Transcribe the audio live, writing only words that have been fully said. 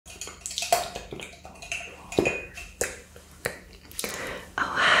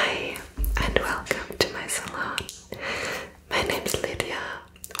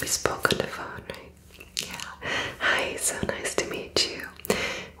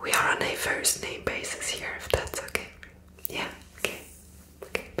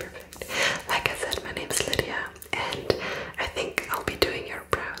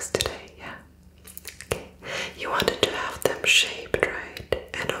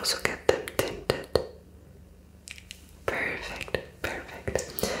also get them tinted. Perfect,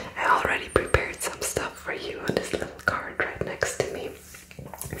 perfect. I already prepared some stuff for you on this little card right next to me.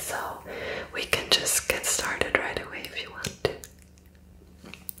 So we can just get started right away if you want to.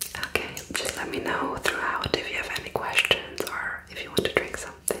 Okay, just let me know throughout if you have any questions or if you want to drink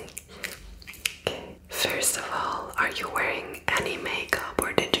something. Okay, first of all, are you wearing any makeup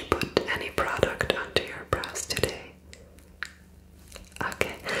or did you put any product onto your brows today?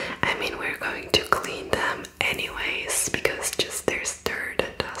 Okay, I mean we're going to clean them anyways because just there's dirt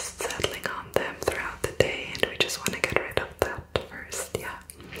and dust settling on them throughout the day and we just want to get rid of that first, yeah.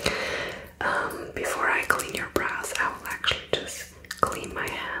 Before I clean your brows, I will actually just clean my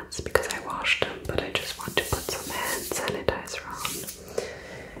hands because I washed them, but I just want to put some hand sanitizer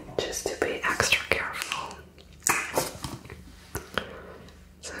on just to be extra careful.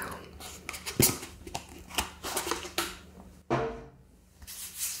 So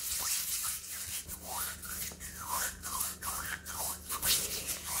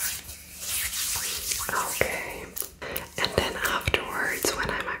okay, and then afterwards, when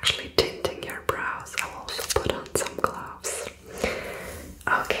I'm actually tinting your brows, I will also put on some gloves.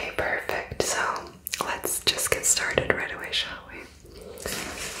 Okay, perfect. So let's just get started right away, shall we?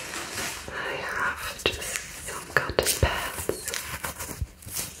 I have just some cotton pads.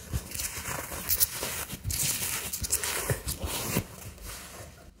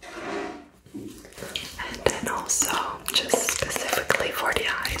 And then also just specifically for the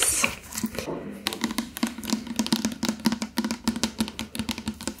eyes.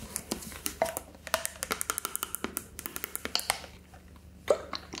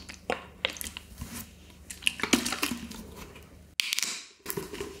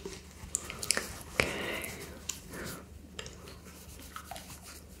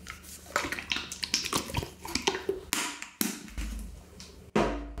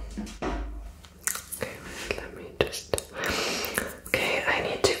 Okay, I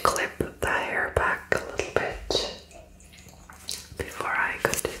need to clip the hair back a little bit before I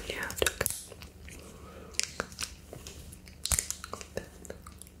continue.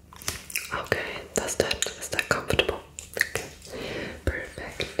 Okay, is that comfortable? Okay,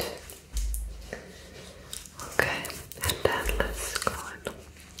 perfect. Okay, and then let's go and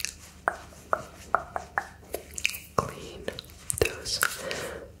clean those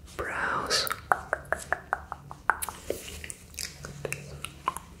brows.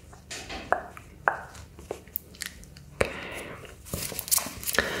 Okay.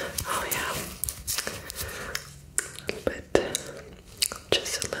 Oh yeah.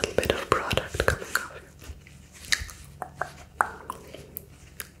 Just a little bit of product coming off.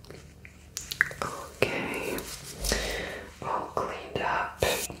 Okay. All cleaned up.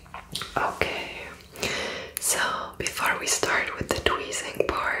 Okay. So before we start with the tweezing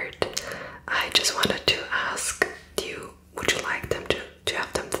part, I just wanted to ask you, would you like them to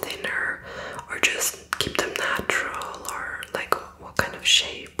have them thinner or just keep them natural, or like what kind of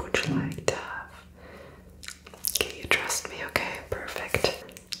shape would you like to have? Okay, you trust me, okay, perfect.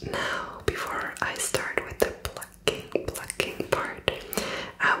 Now, before I start with the plucking part,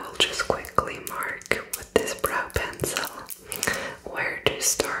 I will just quickly mark with this brow pencil where to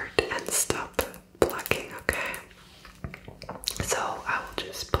start and stop plucking, okay? So I will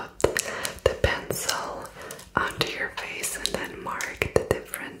just put the pencil onto your face and then mark the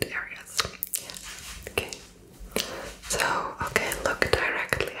different areas. Yeah. Okay. So, okay, look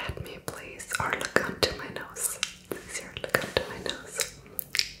directly at me, please, or look onto my nose. Easier, look onto my nose.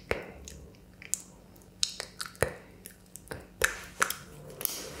 Okay. Okay.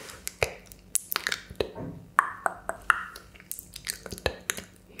 Okay. Good. Good.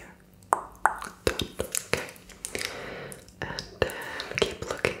 Here. Good. Okay. And then keep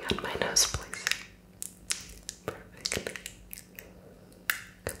looking at my nose, please. Perfect.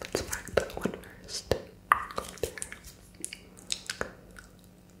 Okay, let's mark that one first. There.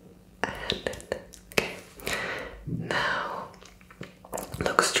 And okay. Now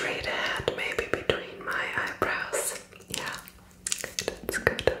look straight ahead, maybe between my eyebrows. Yeah, that's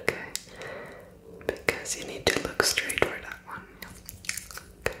good, okay. Because you need to look straight for that one.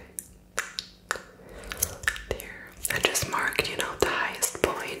 Okay. There. I just marked, the highest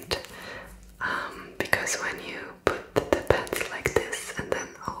point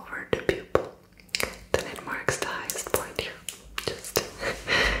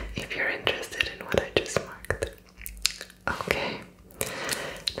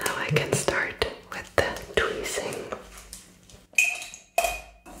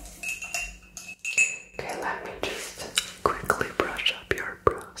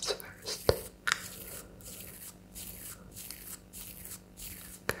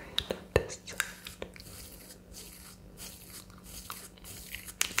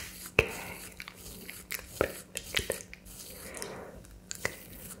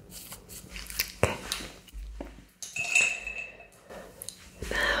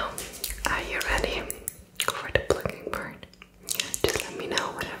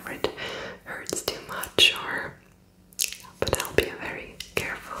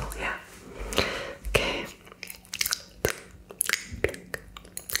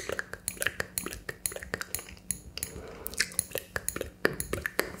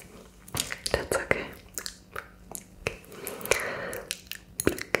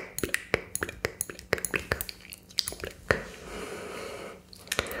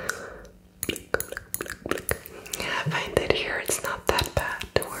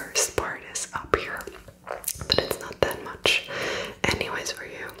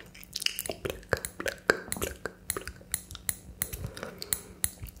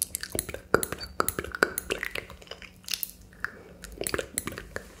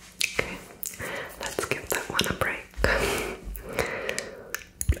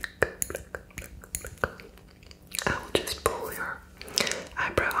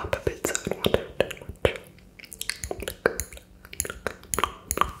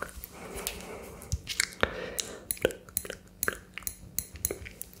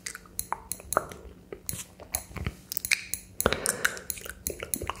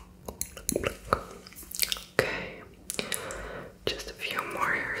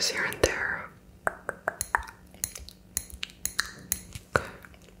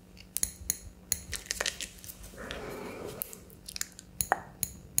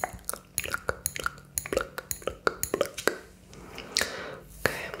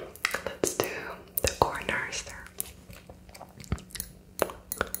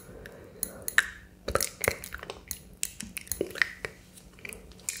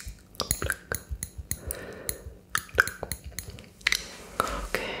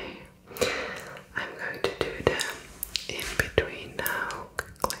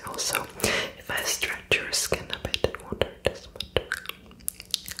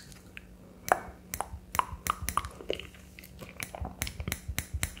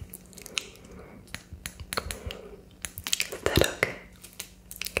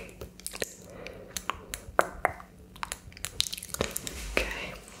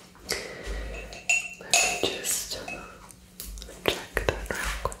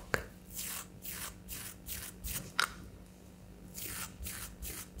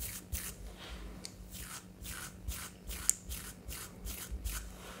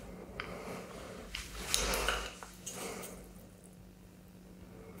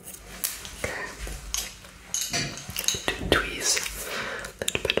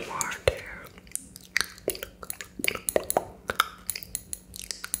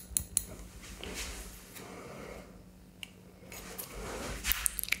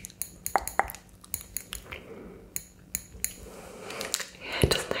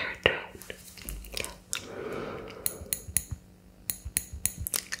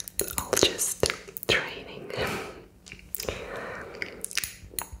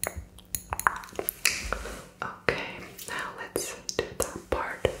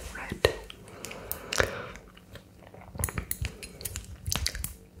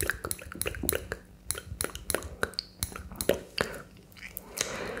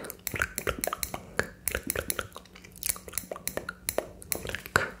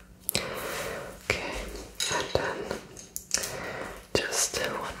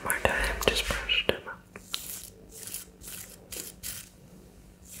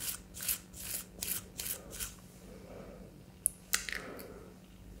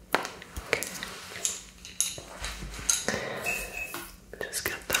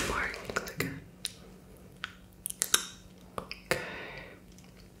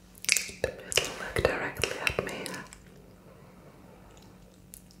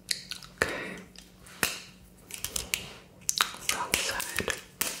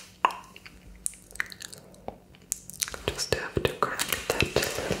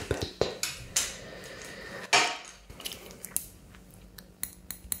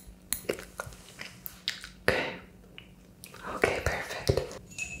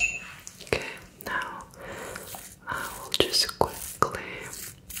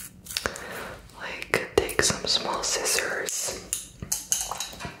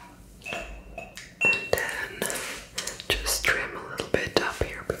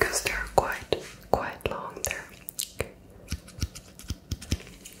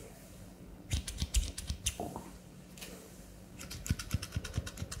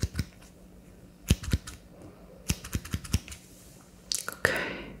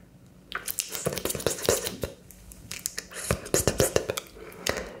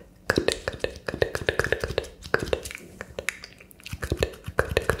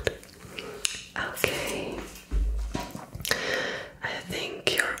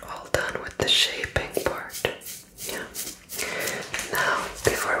shaping part. Yeah. Now,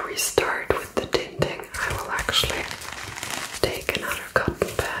 before we start with the tinting, I will actually take another cotton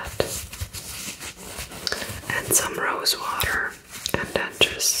pad and some rose water, and then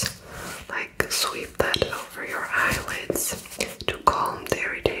just like sweep that over your eyelids to calm the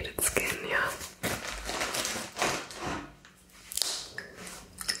irritated skin. Yeah.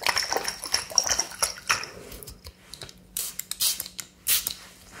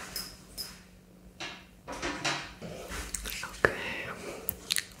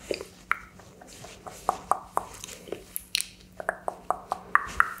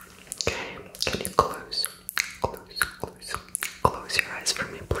 Can you close your eyes for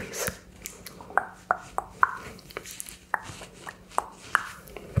me, please?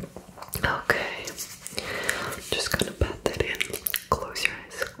 Okay, just gonna pat that in. Close your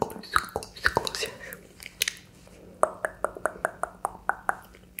eyes, close your eyes.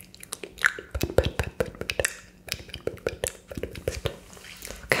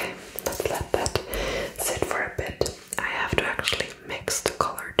 Okay, let's let that sit for a bit. I have to actually mix the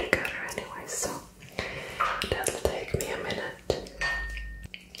color together anyway, so that'll take me a minute.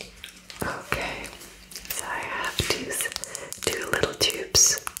 Okay, so I have these two little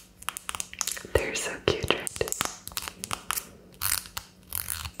tubes. They're so cute, right?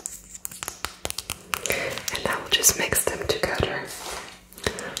 And I will just mix them together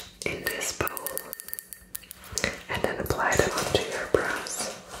in this bowl and then apply them onto your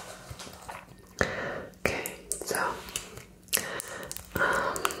brows. Okay, so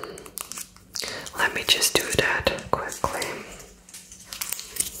let me just do that quickly.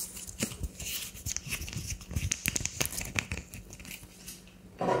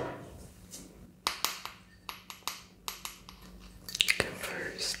 Okay,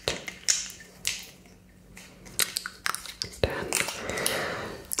 first, then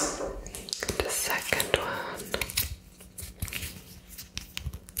the second one.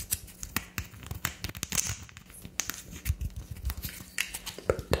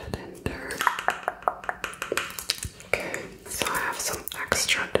 Put that in there. Okay, so I have some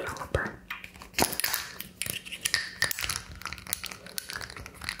extra developer.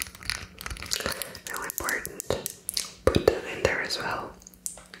 Really important. Put that in there as well.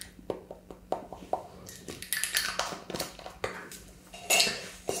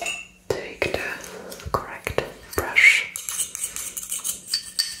 Take the correct brush.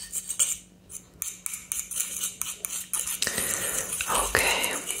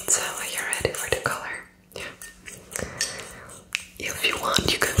 Okay, so you're ready for the color. Yeah. If you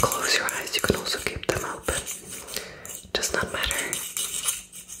want, you can close your eyes. You can also keep them open. Does not matter.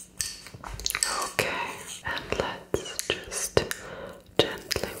 Okay, and let's just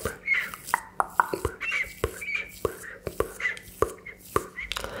gently brush, and brush,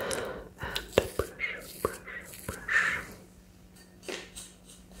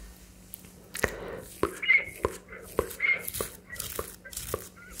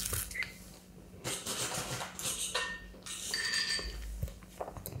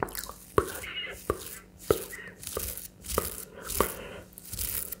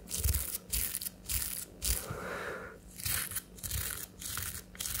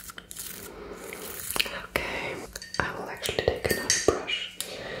 Okay, I will actually take another brush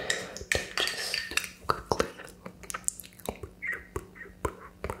to just quickly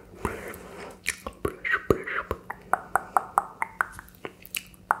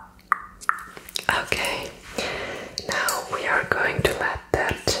Okay, now we are going to let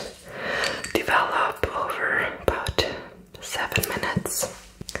that develop over about 7 minutes.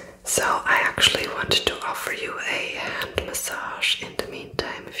 So I actually wanted to offer you a hand massage in the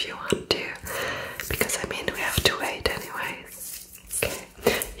meantime if you want to, because I mean we have to wait anyways. Okay,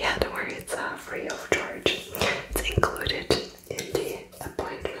 yeah, don't worry, it's free of charge. It's included in the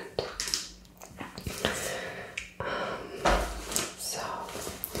appointment. So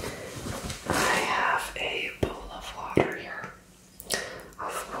I have a bowl of water here,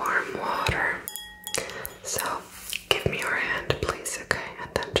 of warm water. So give me your hand, please, okay? And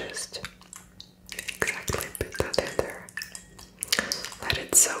then just exactly put that in there. Let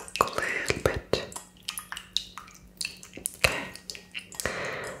it soak a little bit. Okay.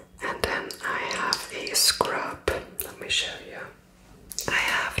 And then I have a scrub. Let me show you. I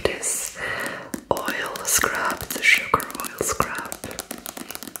have this oil scrub, it's a sugar oil scrub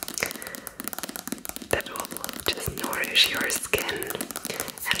that will just nourish your skin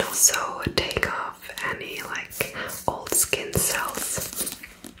and also take off any like old skin cells.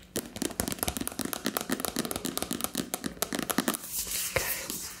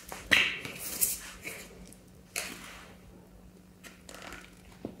 Okay.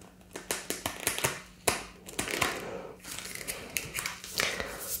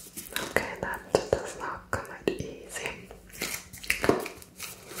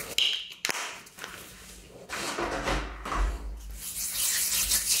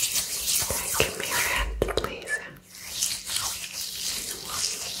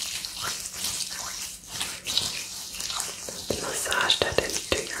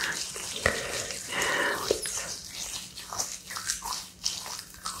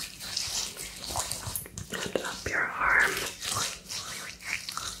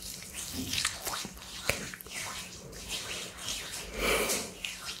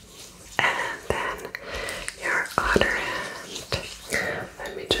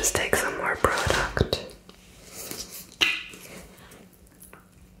 just take some more product.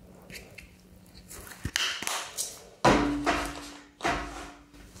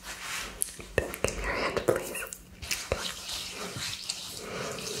 Give me your hand, please.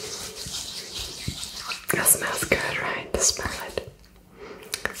 That smells good, right? Smell it.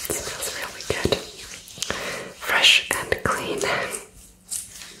 It smells really good. Fresh and clean.